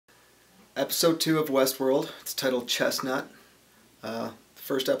Episode 2 of WestWorld. It's titled Chestnut.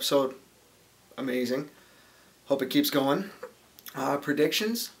 First episode, amazing. Hope it keeps going.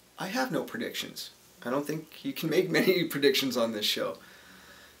 Predictions? I have no predictions. I don't think you can make many predictions on this show.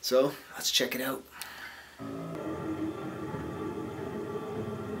 So, let's check it out.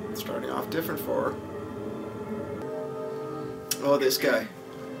 Starting off different for her. Oh, this guy.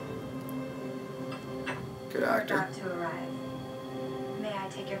 Good actor. About to arrive. May I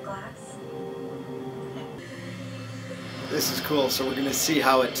take your glass? This is cool. So we're gonna see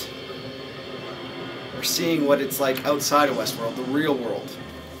how it. We're seeing what it's like outside of Westworld, the real world,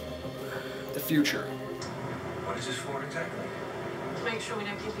 the future. What is this for exactly? To make sure we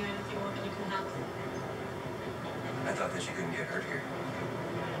don't give you anything more than you can handle. I thought that you couldn't get hurt here.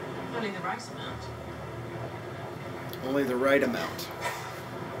 Only the right amount. Only the right amount.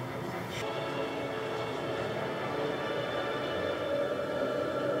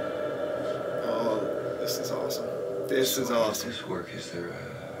 Oh, this is awesome. This is awesome. Does this work? Is there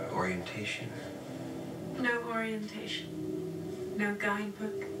orientation? No orientation. No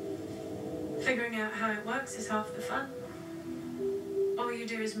guidebook. Figuring out how it works is half the fun. All you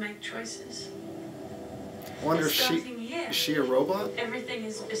do is make choices. I wonder if is she a robot? Everything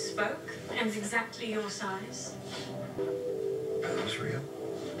is bespoke and exactly your size. Are those real?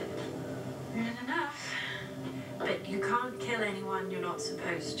 Real enough. But you can't kill anyone you're not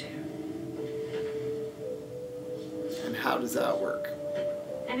supposed to. And how does that work?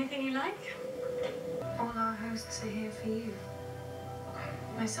 Anything you like? All our hosts are here for you.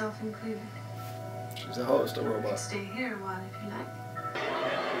 Myself included. She's a host, a You robot. can stay here a while if you like.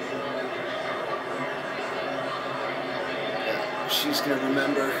 Yeah, she's gonna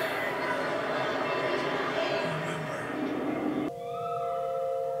remember.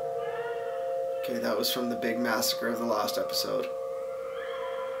 Okay, that was from the big massacre of the last episode.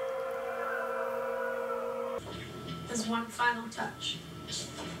 There's one final touch.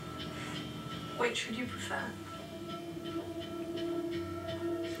 Which would you prefer?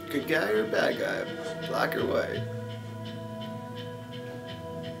 Good guy or bad guy? Black or white?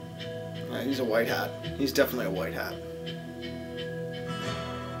 He's a white hat. He's definitely a white hat.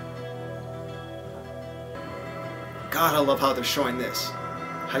 God, I love how they're showing this.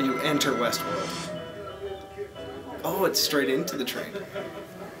 How you enter Westworld. Oh, it's straight into the train.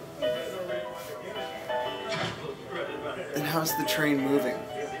 And how's the train moving?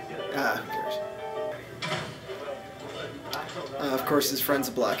 Ah, who cares? Of course, his friend's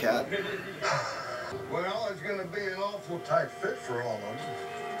a black hat. Well, it's going to be an awful tight fit for all of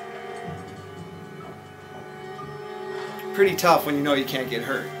them. Pretty tough when you know you can't get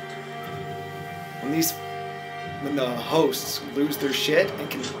hurt. When the hosts lose their shit and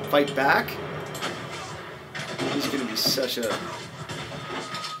can fight back, he's going to be such a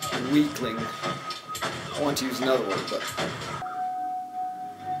weakling. I want to use another word, but...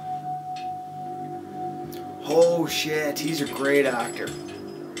 Oh shit, he's a great actor.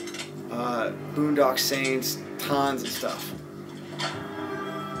 Boondock Saints, tons of stuff.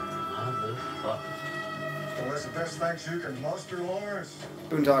 Well, that's the best thanks you can muster, Lawrence.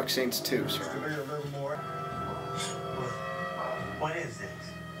 Boondock Saints 2, Just to sorry. be a little more. What is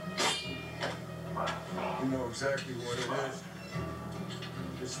this? You know exactly what it is.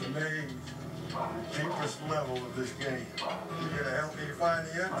 It's the main, deepest level of this game. You're going to help me find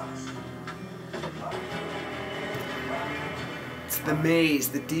the entrance. It's the maze,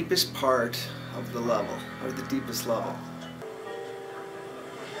 the deepest part of the level, or the deepest level.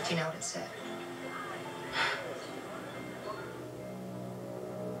 Do you know what it said?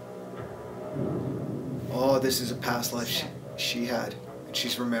 Oh, this is a past life she had, and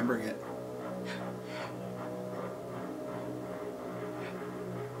she's remembering it.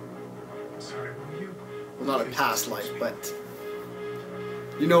 Sorry, were you? Well, not a past life, but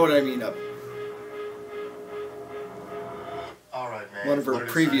you know what I mean. All right, man. One of her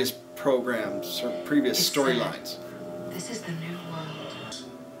previous programs or previous storylines. This is the new world.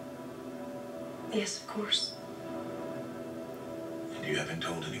 Yes, of course. And you haven't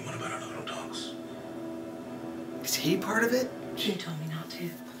told anyone about our little talks? Is he part of it? You told me not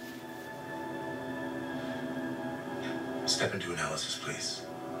to. Step into analysis, please.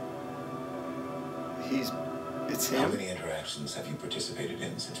 It's How him? many interactions have you participated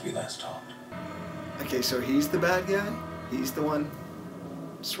in since we last talked? Okay, so he's the bad guy? He's the one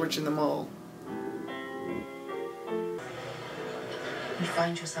switching them all. You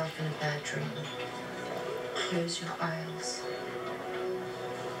find yourself in a bad dream. Close your eyes.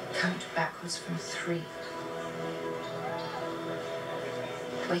 Count backwards from 3.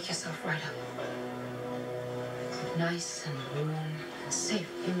 Wake yourself right up. Nice and warm and Safe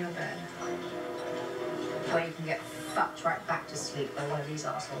in your bed. Where you can get fucked right back to sleep by one of these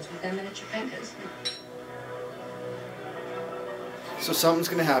assholes with their miniature fingers. So something's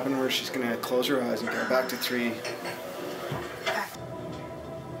gonna happen where she's gonna close her eyes and go back to 3.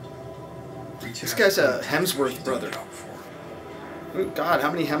 This guy's a Hemsworth brother. Oh God,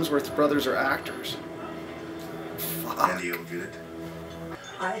 how many Hemsworth brothers are actors? Fuck. And you'll get it.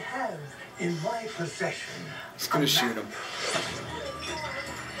 I have in my possession. He's gonna shoot him.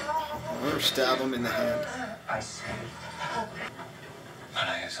 Or stab him in the hand. I say. But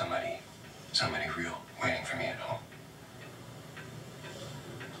I have somebody real waiting for me at home.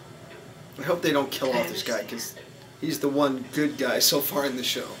 I hope they don't kill off this guy, because he's the one good guy so far in the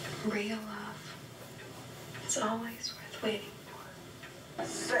show. Real love. It's always worth waiting for.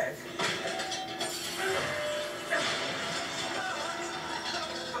 Set.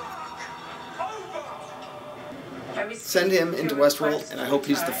 Send him into WestWorld, and I hope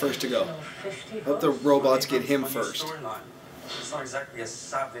he's the first to go. I hope the robots get him first. It's not exactly a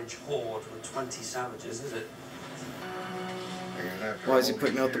savage horde with 20 savages, is it? Why is he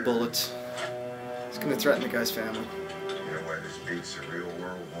putting out the bullets? He's gonna threaten the guy's family. You know why this beats the real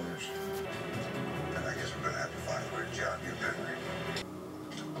world, Wonders? And I guess we're gonna have to find where John your memory.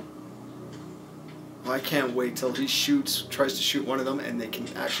 I can't wait till he tries to shoot one of them, and they can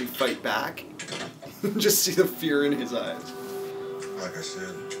actually fight back. Just see the fear in his eyes. Like I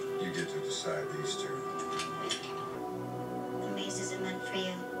said, you get to decide these two. The maze isn't meant for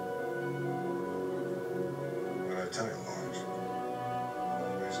you. But I tell you, Lawrence,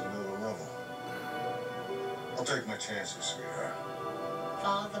 always another level. I'll take my chances, sweetheart.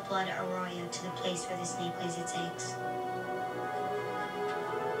 Follow the blood arroyo to the place where the snake lays its eggs.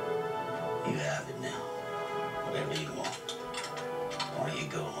 You have it now. Whatever you want. Why don't you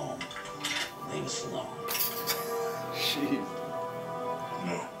go home? Leave us alone. Jeez.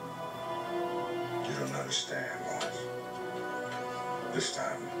 No. You don't understand, Lawrence. This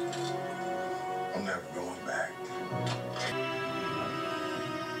time, I'm never going back.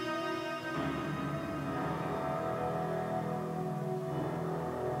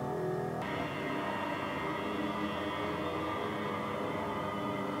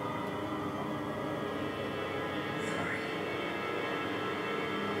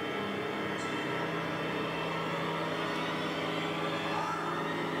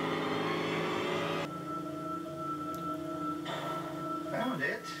 Found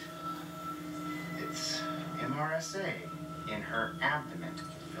it. It's MRSA in her abdomen.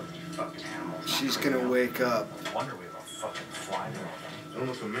 Filthy fucking animals. She's gonna wake up. No wonder we have a fucking fly there.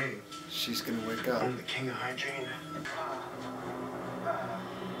 Don't for me. She's gonna wake up. I'm the king of hygiene.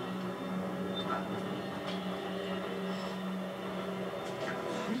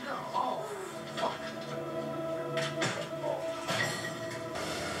 Oh, fuck.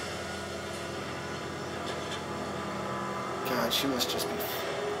 God, she must just be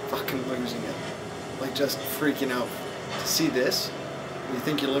fucking losing it. Like, just freaking out. To see this? You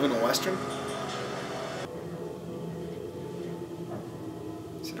think you live in a Western?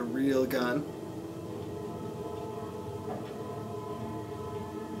 Is it a real gun?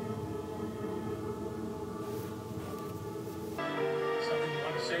 Something you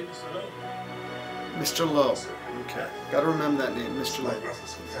want to say, Mr. Lowe? Mr. Lowe. Okay. Gotta remember that name, Mr. Like Lowe.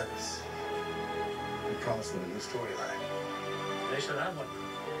 ruffles and feathers. You promised me a new storyline. They should have one.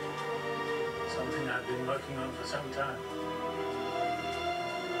 Something I've been working on for some time.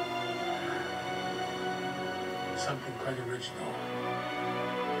 Something quite original.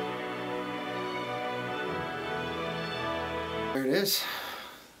 There it is.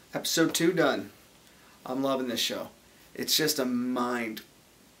 Episode 2 done. I'm loving this show. It's just a mind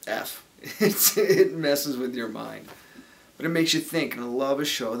F. It messes with your mind. But it makes you think, and I love a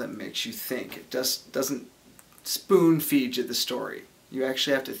show that makes you think. It just doesn't spoon feed you the story. You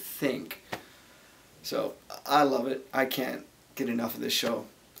actually have to think. So, I love it. I can't get enough of this show.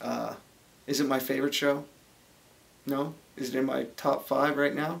 Is it my favorite show? No? Is it in my top 5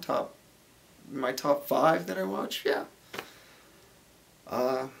 right now? My top 5 that I watch? Yeah.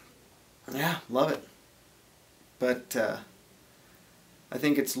 Yeah, love it. But I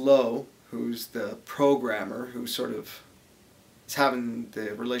think it's Lowe, who's the programmer, who sort of is having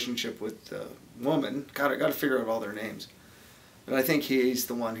the relationship with the woman. God, I got to figure out all their names. But I think he's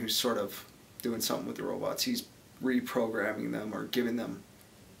the one who's sort of doing something with the robots. He's reprogramming them or giving them,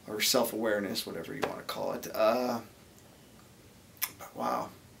 or self-awareness, whatever you want to call it. But wow.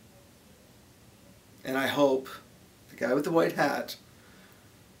 And I hope the guy with the white hat,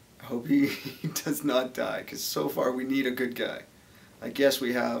 I hope he does not die, because so far we need a good guy. I guess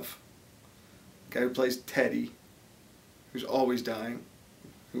we have a guy who plays Teddy, who's always dying.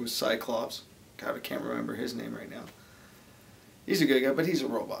 who was Cyclops. God, I can't remember his name right now. He's a good guy, but he's a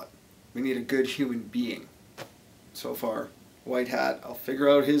robot. We need a good human being. So far, White Hat. I'll figure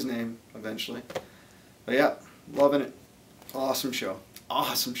out his name eventually. But yeah, loving it. Awesome show.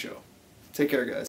 Awesome show. Take care, guys.